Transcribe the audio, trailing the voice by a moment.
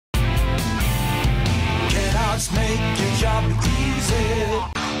Let's make your job easy.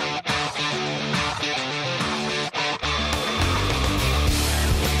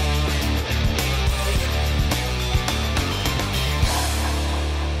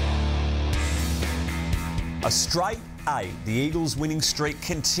 A straight 8. The Eagles' winning streak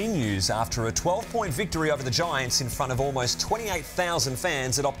continues after a 12-point victory over the Giants in front of almost 28,000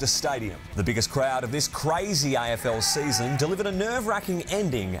 fans at Optus Stadium. The biggest crowd of this crazy AFL season delivered a nerve-wracking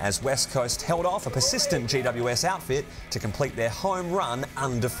ending as West Coast held off a persistent GWS outfit to complete their home run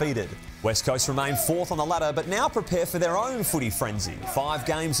undefeated. West Coast remain fourth on the ladder, but now prepare for their own footy frenzy. 5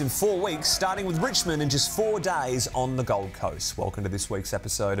 games in 4 weeks, starting with Richmond in just 4 days on the Gold Coast. Welcome to this week's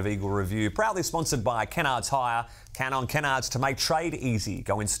episode of Eagle Review, proudly sponsored by Kennards Hire. Count on Kennards to make trade easy.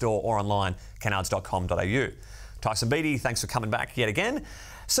 Go in store or online, kennards.com.au. Tyson Beattie, thanks for coming back yet again.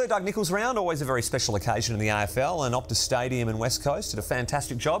 Sir Doug Nicholls round, always a very special occasion in the AFL, and Optus Stadium in West Coast did a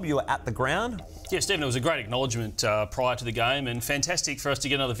fantastic job. You were at the ground. Yeah, Stephen, it was a great acknowledgement prior to the game, and fantastic for us to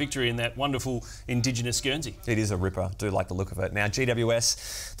get another victory in that wonderful Indigenous Guernsey. It is a ripper. Do like the look of it. Now,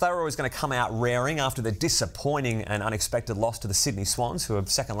 GWS, they were always going to come out raring after the disappointing and unexpected loss to the Sydney Swans, who were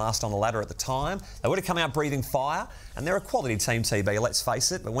second last on the ladder at the time. They would have come out breathing fire, and they're a quality team, TB, let's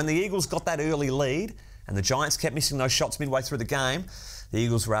face it. But when the Eagles got that early lead, and the Giants kept missing those shots midway through the game, the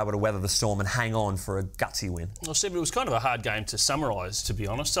Eagles were able to weather the storm and hang on for a gutsy win. Well, Stephen, it was kind of a hard game to summarise, to be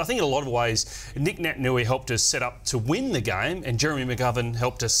honest. I think in a lot of ways, Nick Naitanui helped us set up to win the game, and Jeremy McGovern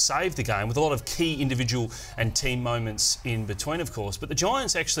helped us save the game with a lot of key individual and team moments in between, of course. But the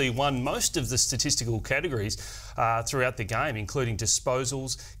Giants actually won most of the statistical categories throughout the game, including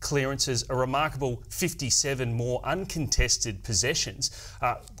disposals, clearances, a remarkable 57 more uncontested possessions,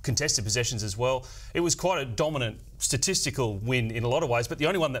 contested possessions as well. It was quite a dominant statistical win in a lot of ways, but the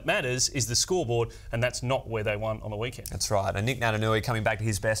only one that matters is the scoreboard, and that's not where they won on the weekend. That's right. And Nick Naitanui coming back to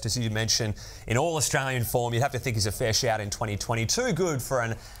his best, as you mentioned, in all-Australian form. You'd have to think he's a fair shout in 2020. Too good for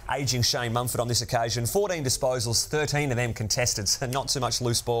an ageing Shane Mumford on this occasion. 14 disposals, 13 of them contested, so not too much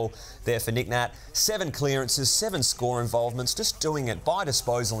loose ball there for Nick Nat. 7 clearances, 7 score involvements, just doing it by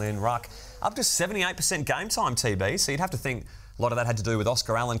disposal in ruck. Up to 78% game time, TB, so you'd have to think a lot of that had to do with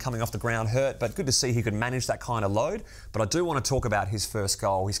Oscar Allen coming off the ground hurt, but good to see he could manage that kind of load. But I do want to talk about his first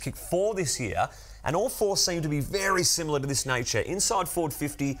goal. He's kicked 4 this year, and all 4 seem to be very similar to this nature. Inside forward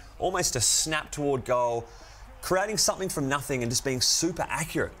 50, almost a snap toward goal, creating something from nothing and just being super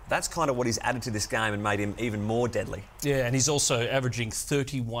accurate. That's kind of what he's added to this game and made him even more deadly. Yeah, and he's also averaging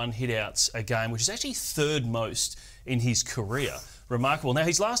 31 hit-outs a game, which is actually 3rd most in his career. Remarkable. Now,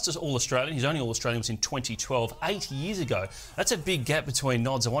 his last All-Australian, his only All-Australian was in 2012, 8 years ago. That's a big gap between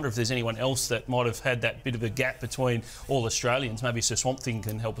nods. I wonder if there's anyone else that might have had that bit of a gap between All-Australians. Maybe Sir Swamp Thing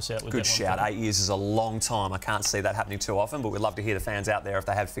can help us out with that. Good shout. 8 years is a long time. I can't see that happening too often, but we'd love to hear the fans out there if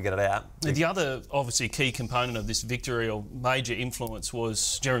they have figured it out. The other, obviously, key component of this victory or major influence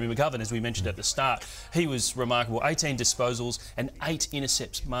was Jeremy McGovern, as we mentioned at the start. He was remarkable. 18 disposals and 8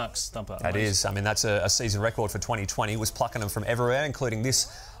 intercepts. Marks, Thumper. That is. I mean, that's a season record for 2020. Was plucking them from everywhere, including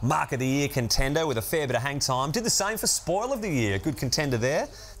this Mark of the Year contender with a fair bit of hang time. Did the same for Spoil of the Year. Good contender there.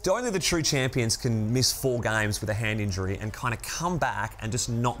 Only the true champions can miss 4 games with a hand injury and kind of come back and just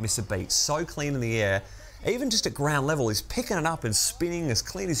not miss a beat. So clean in the air. Even just at ground level, he's picking it up and spinning as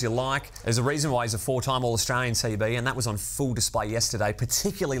clean as you like. There's a reason why he's a 4-time All-Australian, TB, and that was on full display yesterday,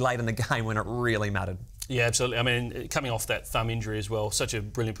 particularly late in the game when it really mattered. Yeah, absolutely. I mean, coming off that thumb injury as well, such a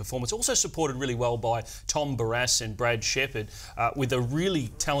brilliant performance. Also supported really well by Tom Barrass and Brad Shepherd, with a really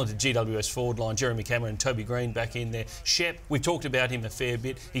talented GWS forward line, Jeremy Cameron and Toby Green back in there. Shep, we've talked about him a fair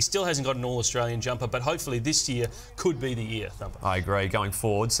bit. He still hasn't got an All-Australian jumper, but hopefully this year could be the year, Thumper. I agree. Going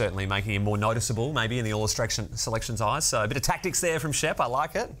forward, certainly making him more noticeable, maybe in the All-Australian selection's eyes. So a bit of tactics there from Shep. I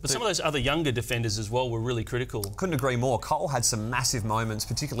like it. But some of those other younger defenders as well were really critical. Couldn't agree more. Cole had some massive moments,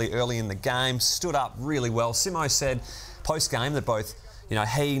 particularly early in the game. Stood up really well. Simo said post-game that both,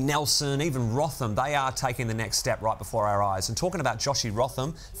 he, Nelson, even Rotham, they are taking the next step right before our eyes. And talking about Joshy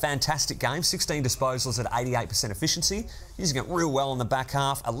Rotham, fantastic game, 16 disposals at 88% efficiency, using it real well in the back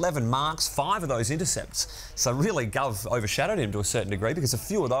half, 11 marks, 5 of those intercepts. So really Gov overshadowed him to a certain degree because a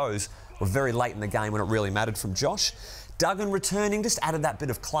few of those were very late in the game when it really mattered from Josh. Duggan returning, just added that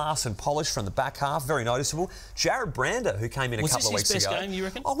bit of class and polish from the back half, very noticeable. Jared Brander, who came in a couple of weeks ago. Was this his best game, you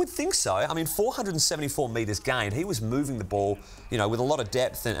reckon? I would think so. I mean, 474 metres gained. He was moving the ball, with a lot of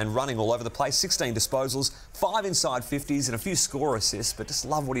depth and running all over the place. 16 disposals, 5 inside 50s and a few score assists, but just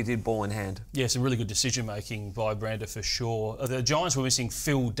love what he did ball in hand. Yeah, some really good decision-making by Brander for sure. The Giants were missing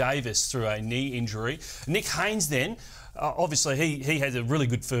Phil Davis through a knee injury. Nick Haynes then Obviously, he had a really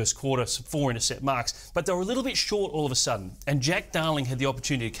good first quarter, 4 intercept marks, but they were a little bit short all of a sudden. And Jack Darling had the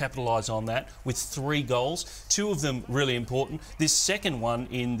opportunity to capitalise on that with 3 goals, 2 of them really important. This second one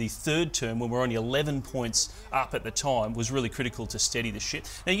in the third term, when we're only 11 points up at the time, was really critical to steady the ship.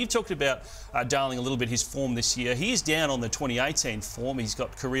 Now, you've talked about Darling a little bit, his form this year. He is down on the 2018 form. He's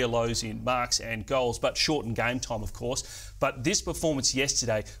got career lows in marks and goals, but shortened game time, of course. But this performance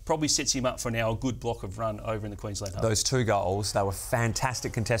yesterday probably sets him up for now a good block of run over in the Queensland Hub. Those 2 goals, they were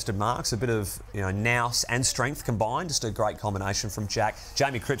fantastic contested marks, a bit of nous and strength combined, just a great combination from Jack.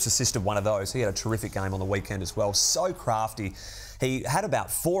 Jamie Cripps assisted one of those. He had a terrific game on the weekend as well. So crafty. He had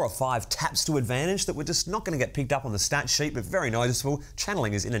about 4 or 5 taps to advantage that were just not going to get picked up on the stat sheet, but very noticeable.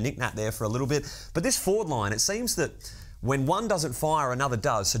 Channeling his inner Nick-Nat there for a little bit. But this forward line, it seems that when one doesn't fire, another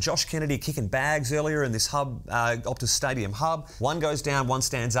does. So Josh Kennedy kicking bags earlier in this hub, Optus Stadium hub. One goes down, one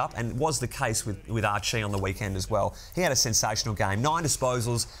stands up, and it was the case with Archie on the weekend as well. He had a sensational game. 9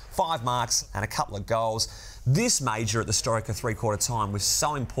 disposals, 5 marks, and a couple of goals. This major at the Storica 3/4 time was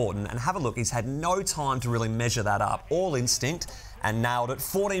so important, and have a look, he's had no time to really measure that up. All instinct, and nailed it.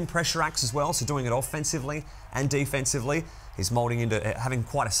 14 pressure acts as well, so doing it offensively and defensively. He's moulding into having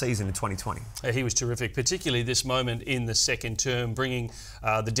quite a season in 2020. He was terrific, particularly this moment in the second term, bringing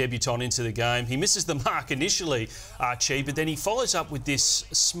the debutant into the game. He misses the mark initially, Archie, but then he follows up with this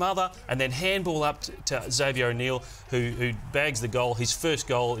smother and then handball up to Xavier O'Neill, who bags the goal, his first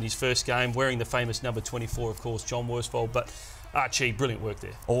goal in his first game, wearing the famous number 24, of course, John Worsfold. But Archie, brilliant work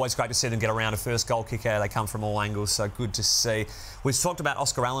there. Always great to see them get around a first goal kicker. They come from all angles, so good to see. We've talked about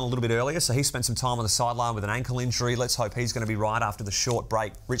Oscar Allen a little bit earlier, so he spent some time on the sideline with an ankle injury. Let's hope he's going to be right after the short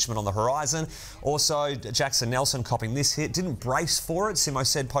break. Richmond on the horizon. Also, Jackson Nelson copping this hit. Didn't brace for it, Simo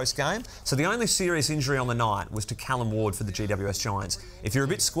said post-game. So the only serious injury on the night was to Callum Ward for the GWS Giants. If you're a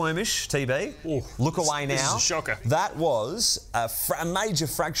bit squirmish, TB, look away now. This is a shocker. That was a major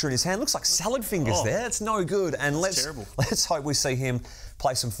fracture in his hand. Looks like salad fingers there. It's no good. And let's hope we see him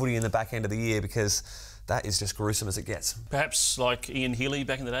play some footy in the back end of the year, because that is just gruesome as it gets. Perhaps like Ian Healy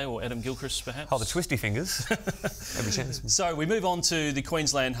back in the day, or Adam Gilchrist perhaps. Oh, the twisty fingers. Every chance. So we move on to the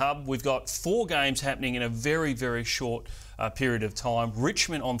Queensland Hub. We've got 4 games happening in a very, very short period of time.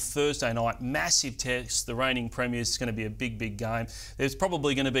 Richmond on Thursday night, massive test. The reigning premiers. It's going to be a big, big game. There's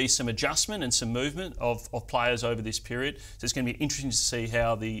probably going to be some adjustment and some movement of players over this period. So it's going to be interesting to see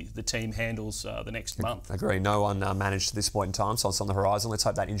how the team handles the next month. I agree. No one managed to this point in time, so it's on the horizon. Let's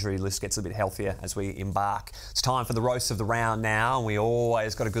hope that injury list gets a bit healthier as we embark. It's time for the roast of the round now, and we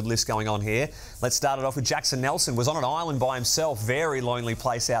always got a good list going on here. Let's start it off with Jackson Nelson. Was on an island by himself. Very lonely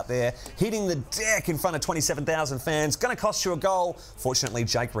place out there. Hitting the deck in front of 27,000 fans. Going to cost you a goal. Fortunately,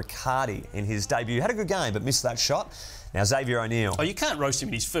 Jake Riccardi in his debut had a good game, but missed that shot. Now, Xavier O'Neill. Oh, you can't roast him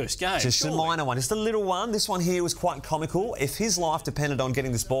in his first game. Just a minor one, just a little one. This one here was quite comical. If his life depended on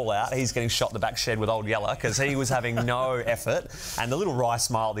getting this ball out, he's getting shot in the back shed with old Yeller, because he was having no effort. And the little wry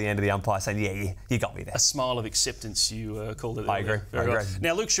smile at the end of the umpire saying, yeah, you got me there. A smile of acceptance, you called it. I agree. Very well.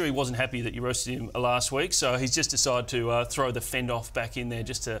 Now, Luke Shuey wasn't happy that you roasted him last week, so he's just decided to throw the fend off back in there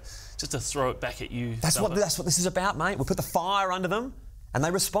just to throw it back at you. That's what this is about, mate. We put the fire under them, and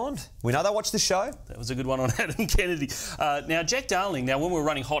they respond. We know they watch the show. That was a good one on Adam Kennedy. Now, Jack Darling, when we were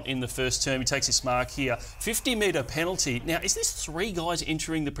running hot in the first term, he takes this mark here. 50-metre penalty. Now, is this 3 guys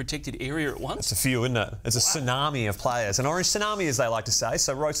entering the protected area at once? It's a few, isn't it? It's a tsunami of players. An orange tsunami, as they like to say.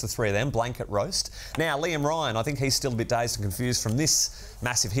 So roast the 3 of them, blanket roast. Now, Liam Ryan, I think he's still a bit dazed and confused from this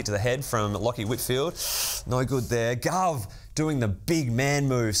massive hit to the head from Lockie Whitfield. No good there. Gov doing the big man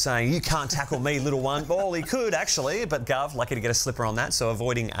move, saying, you can't tackle me, little one. Well, he could, actually, but Gov, lucky to get a slipper on that, so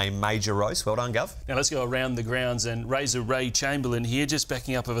avoiding a major roast. Well done, Gov. Now, let's go around the grounds, and Razor Ray Chamberlain here, just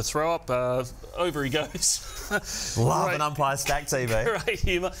backing up of a throw-up. Over he goes. Love an umpire stack, TV. Great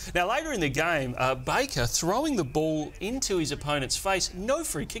humour. Now, later in the game, Baker throwing the ball into his opponent's face. No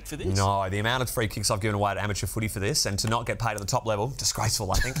free kick for this. No, the amount of free kicks I've given away to amateur footy for this, and to not get paid at the top level,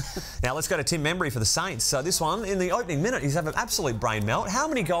 disgraceful, I think. Now, let's go to Tim Membry for the Saints. So this one, in the opening minute, he's having an absolute brain melt. How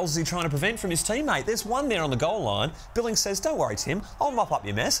many goals is he trying to prevent from his teammate? There's one there on the goal line. Billings says, don't worry, Tim, I'll mop up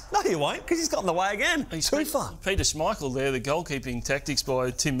your mess. No, you won't, because he's got in the way again. Too far. Peter Schmeichel there, the goalkeeping tactics by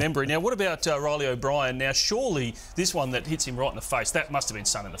Tim Membry. Now, what about Riley O'Brien? Now, surely this one that hits him right in the face, that must have been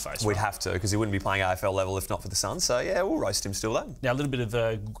Sun in the face. We'd have to, because he wouldn't be playing AFL level if not for the Sun. So, yeah, we'll roast him still, though. Now, a little bit of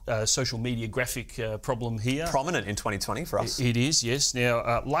a social media graphic problem here. Prominent in 2020 for us. It is, yes.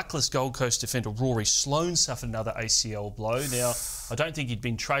 Now, luckless Gold Coast defender Rory Sloane suffered another ACL blow. blow. Now, I don't think he'd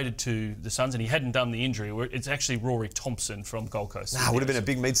been traded to the Suns and he hadn't done the injury. It's actually Rory Thompson from Gold Coast. It would have been a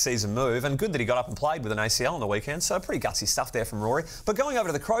big mid-season move, and good that he got up and played with an ACL on the weekend, so pretty gutsy stuff there from Rory. But going over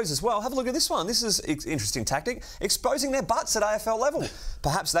to the Crows as well, have a look at this one. This is an interesting tactic, exposing their butts at AFL level.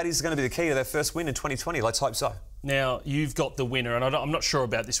 Perhaps that is going to be the key to their first win in 2020. Let's hope so. Now, you've got the winner, and I'm not sure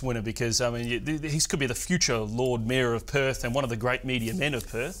about this winner because, I mean, he could be the future Lord Mayor of Perth and one of the great media men of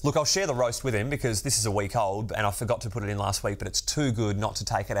Perth. Look, I'll share the roast with him because this is a week old and I forgot to put it in last week, but it's too good not to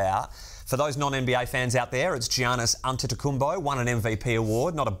take it out. For those non-NBA fans out there, it's Giannis Antetokounmpo, won an MVP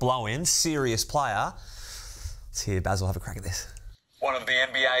award, not a blow-in, serious player. Let's hear Basil have a crack at this. One of the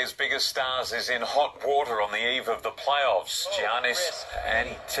NBA's biggest stars is in hot water on the eve of the playoffs. Giannis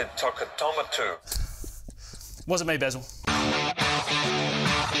Antetokounmpo. Wasn't me, Basil.